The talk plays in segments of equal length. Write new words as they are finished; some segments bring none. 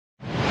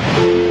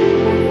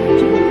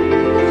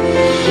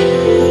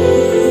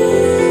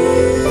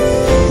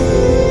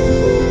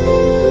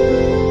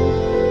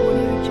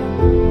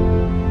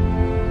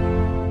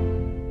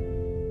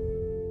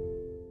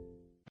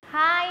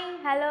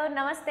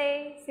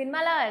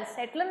Cinema lovers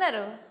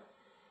ఎట్లున్నారు?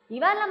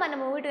 ఇవాళ మన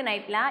మూవీ టు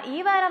నైట్లా ఈ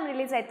వారం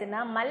రిలీజ్ అవుతున్న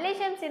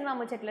మల్లేశం సినిమా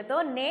ముచ్చట్లతో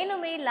నేను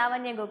మీ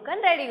లావణ్య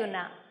గొక్కన్ రెడీగా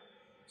ఉన్నా.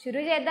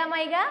 షురూ చేద్దామా?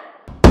 ఇక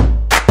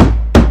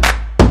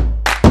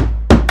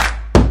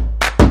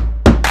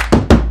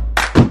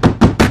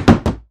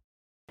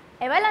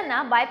ఎవరన్నా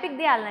బయోపిక్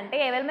తీయాలంటే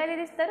ఎవరి మీద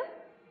తీస్తారు?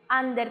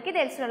 అందరికీ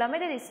తెలిసిన వాళ్ళ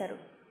మీద తీస్తారు.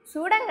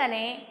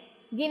 చూడంగానే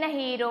గిన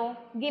హీరో,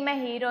 గిమె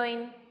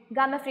హీరోయిన్,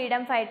 గమె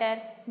ఫ్రీడమ్ ఫైటర్,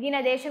 గిన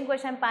దేశం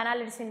కోసం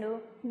పానాలు ఇడిసిండు,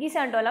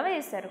 గీసంటోళ్ళ మీద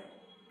తీస్తారు.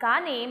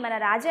 కానీ మన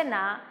రాజన్న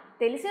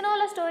తెలిసిన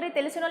వాళ్ళ స్టోరీ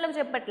తెలిసిన వాళ్ళకి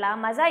చెప్పట్లా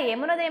మజా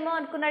ఏమున్నదేమో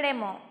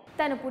అనుకున్నాడేమో.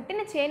 తను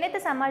పుట్టిన చేనేత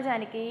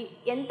సమాజానికి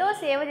ఎంతో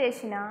సేవ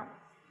చేసిన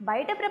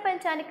బయట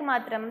ప్రపంచానికి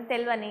మాత్రం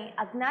తెలియని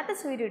అజ్ఞాత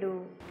సూర్యుడు.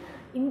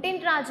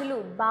 ఇంటింటి రాజులు,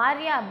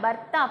 భార్య,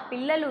 భర్త,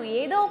 పిల్లలు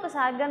ఏదో ఒక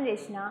సాధ్యం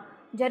చేసిన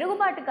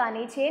జరుగుబాటు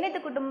కానీ చేనేత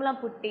కుటుంబంలో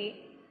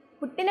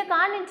పుట్టిన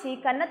కానించి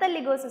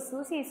కన్నతల్లి గోస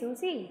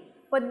చూసి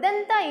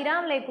పొద్దంతా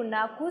ఇరాం లేకుండా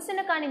కూసిన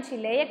కానించి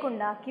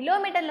లేయకుండా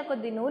కిలోమీటర్ల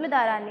కొద్ది నూలు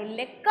దారాన్ని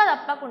లెక్క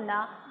తప్పకుండా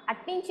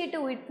అట్నించెటు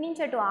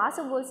ఇట్నించెటు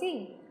ఆసుపోసి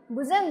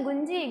భుజం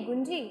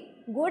గుంజి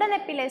గూడ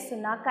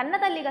నెప్పిలేస్తున్న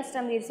కన్నతల్లి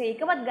కష్టం తీర్చే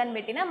ఇకవత్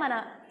కనిపెట్టిన మన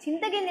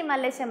చింతగిన్ని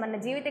మల్లేశం అన్న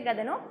జీవిత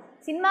కథను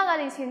సినిమాగా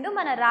తీసిండు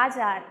మన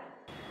రాజ్ ఆర్.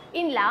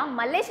 ఇంట్లో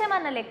మల్లేశం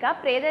అన్న లెక్క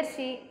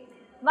ప్రియదర్శి,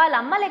 వాళ్ళ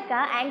అమ్మ లెక్క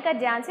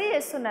యాంకర్ ఝాన్సీ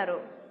చేస్తున్నారు.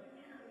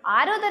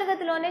 6వ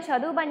తరగతిలోనే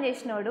చదువు బంద్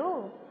చేసినోడు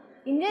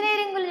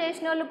ఇంజనీరింగులు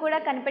చేసిన వాళ్ళు కూడా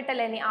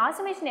కనిపెట్టలేని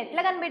ఆసుమిషన్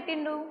ఎట్లా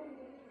కనిపెట్టిండు?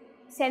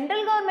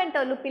 సెంట్రల్ గవర్నమెంట్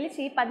వాళ్ళు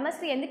పిలిచి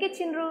పద్మశ్రీ ఎందుకు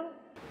ఇచ్చిండ్రు?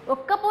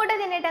 ఒక్క పూట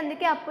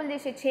తినేటందుకే అప్పులు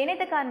చేసే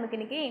చేనేత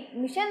కార్మికునికి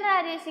మిషన్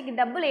రాజేషికి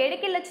డబ్బులు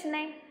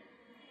ఏడికెళ్ళొచ్చినాయి?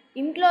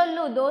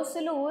 ఇంట్లోళ్ళు,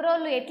 దోస్తులు,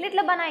 ఊరోళ్ళు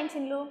ఎట్లెట్లా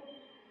బనాయించిండ్రు?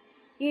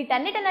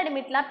 వీటన్నిటి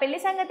నడిమిట్లా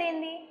పెళ్లి సంగతి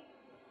ఏంది?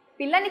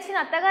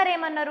 పిల్లనిచ్చిన అత్తగారు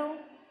ఏమన్నారు?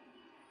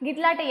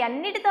 గిట్లాంటి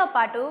అన్నిటితో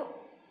పాటు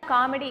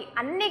కామెడీ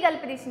అన్నీ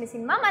కలిపి తీసిన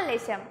cinema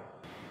Mallesham.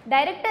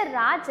 Director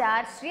Raj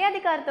are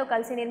అధికారితో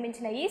కలిసి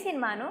నిర్మించిన ఈ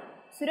సినిమాను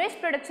సురేష్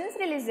ప్రొడక్షన్స్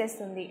రిలీజ్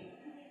చేస్తుంది.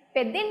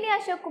 పెద్దింటి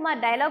అశోక్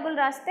కుమార్ డైలాగులు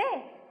రాస్తే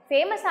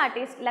ఫేమస్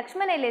ఆర్టిస్ట్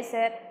లక్ష్మణ్ అలే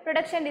సార్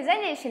ప్రొడక్షన్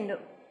డిజైన్ చేసిండు.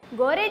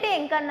 గోరేటి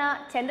వెంకన్న,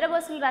 చంద్ర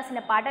బోసులు రాసిన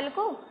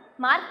పాటలకు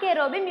మార్కే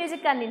రోబి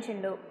మ్యూజిక్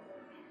అందించిండు.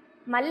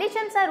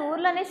 మల్లేశం సార్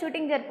ఊర్లోనే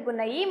షూటింగ్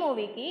జరుపుకున్న ఈ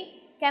మూవీకి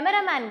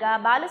కెమెరామ్యాన్గా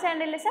బాలు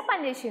సండిల్యాసా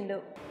పనిచేసిండు.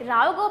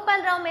 రావు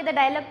గోపాలరావు మీద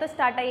డైలాగ్తో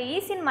స్టార్ట్ అయ్యే ఈ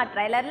సినిమా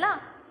ట్రైలర్లో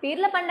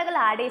పీర్ల పండగల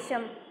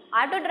ఆడేశం,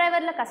 ఆటో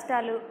డ్రైవర్ల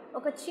కష్టాలు,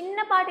 ఒక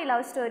చిన్నపాటి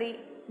లవ్ స్టోరీ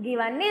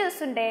ఇవన్నీ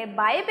చూస్తుంటే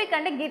బయోపిక్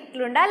అంటే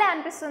గిట్లుండాలి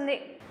అనిపిస్తుంది.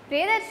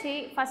 ప్రియదర్శి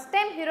ఫస్ట్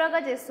టైం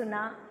హీరోగా చేస్తున్న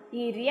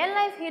ఈ రియల్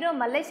లైఫ్ హీరో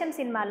మల్లేశం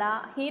సినిమాల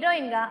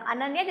హీరోయిన్గా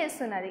అనన్య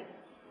చేస్తున్నది.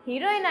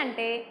 హీరోయిన్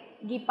అంటే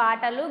గీ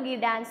పాటలు, గీ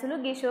డ్యాన్సులు,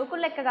 గీ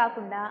షోకులు లెక్క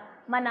కాకుండా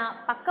మన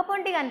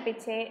పక్కపొంటి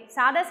కనిపించే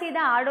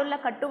సాదాసీదా ఆడోళ్ళ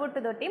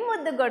కట్టుబొట్టుతోటి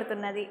ముద్దు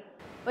కొడుతున్నది.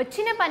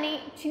 వచ్చిన పని,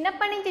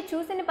 చిన్నప్పటి నుంచి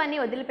చూసిన పని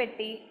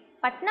వదిలిపెట్టి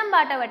పట్నం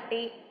బాట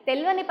పట్టి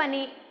తెలియని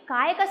పని,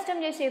 కాయ కష్టం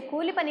చేసే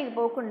కూలి పనికి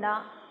పోకుండా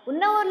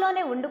ఉన్న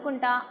ఊర్లోనే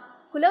వండుకుంటా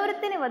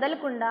కులవృత్తిని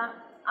వదలకుండా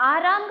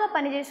ఆరాంగా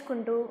పని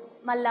చేసుకుంటూ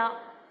మళ్ళా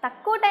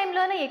తక్కువ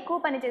టైంలోనే ఎక్కువ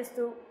పని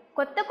చేస్తూ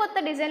కొత్త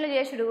డిజైన్లు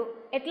చేసుడు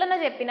ఎట్లనో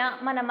చెప్పిన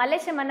మన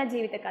మల్లేశం అన్న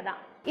జీవిత కథ.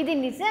 ఇది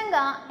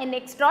నిజంగా ఎన్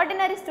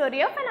extraordinary story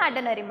of an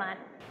ordinary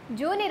man.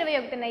 June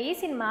 21న ఈ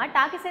సినిమా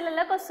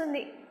టాకీసెలలోకి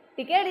వస్తుంది.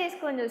 టికెట్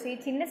తీసుకొని చూసి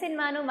చిన్న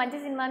సినిమాను మంచి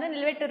సినిమాను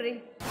నిలబెట్టుర్రి.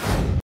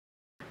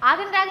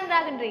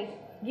 ఆగండి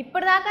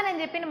ఇప్పుడు దాకా నేను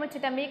చెప్పిన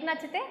ముచ్చట మీకు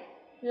నచ్చితే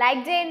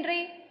లైక్ చేయండి,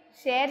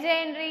 షేర్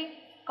చేయండి,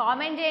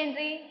 కామెంట్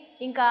చేయండి,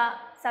 ఇంకా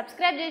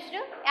సబ్స్క్రైబ్ చేసి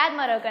యాద్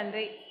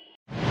మరొకండి.